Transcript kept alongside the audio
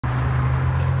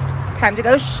Time to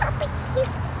go shopping.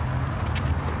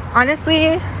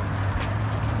 Honestly,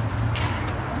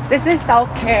 this is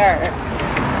self-care.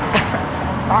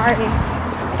 Sorry.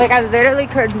 Like, I literally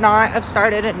could not have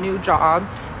started a new job,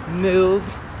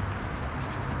 moved,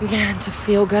 began to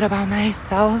feel good about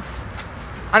myself.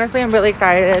 Honestly, I'm really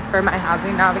excited for my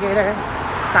housing navigator,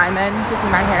 Simon, to see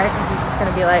my hair, because he's just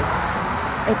going to be like,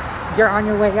 you're on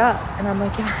your way up. And I'm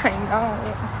like, yeah, I know.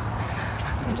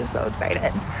 I'm just so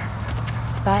excited.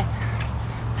 But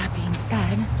that being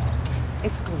said,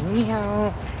 it's gloomy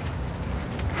out.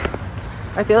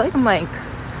 I feel like I'm like,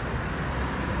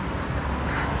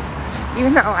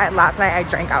 even though last night I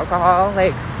drank alcohol,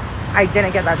 like, I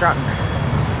didn't get that drunk.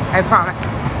 I promise.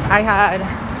 I had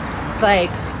like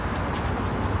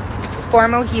 4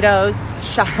 mojitos.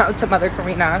 Shout out to Mother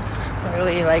Karina,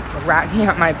 literally like racking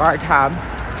up my bar tab.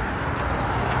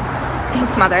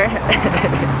 Thanks, Mother.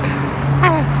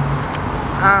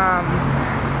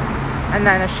 And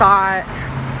then a shot,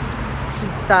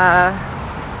 pizza.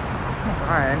 Oh my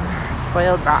god,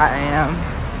 spoiled brat I am.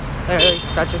 Literally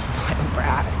such a spoiled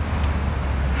brat.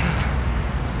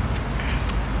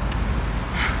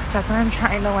 That's why I'm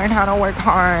trying to learn how to work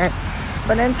hard,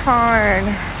 but it's hard.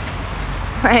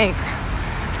 Like,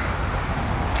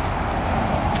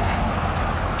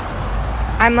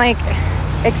 I'm like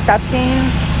accepting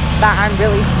that I'm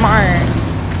really smart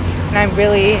and I'm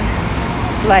really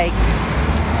like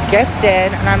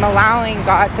gifted, and I'm allowing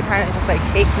God to kind of just like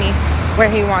take me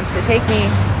where he wants to take me.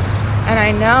 And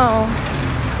I know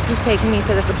he's taking me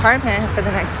to this apartment for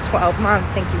the next 12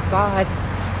 months, thank you God.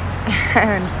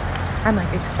 And I'm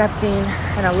like accepting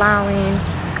and allowing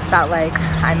that like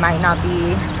I might not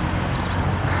be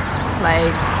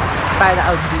like by the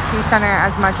LGBT center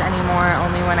as much anymore,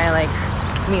 only when I like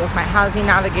meet with my housing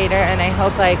navigator. And I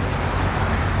hope, like,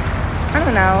 I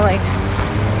don't know, like,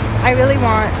 I really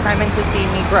want Simon to see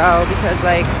me grow, because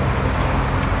like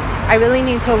I really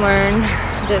need to learn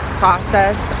this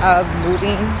process of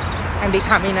moving and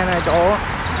becoming an adult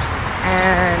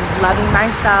and loving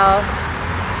myself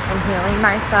and healing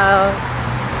myself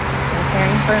and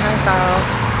caring for myself.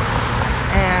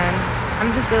 And I'm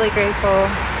just really grateful.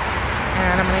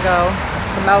 And I'm gonna go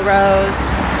to Melrose.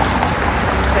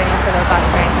 I'm just waiting for the bus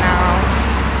right now.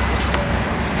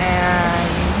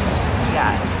 And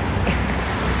yes,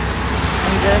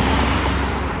 I'm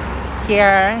just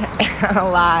here and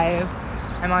alive.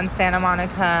 I'm on Santa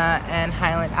Monica and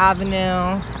Highland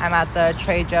Avenue. I'm at the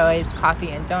Trey Joey's Coffee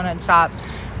and Donut Shop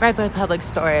right by Public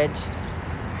Storage.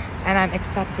 And I'm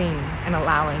accepting and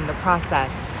allowing the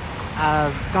process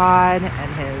of God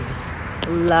and his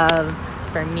love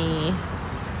for me.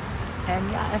 And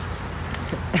yes,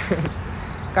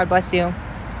 God bless you.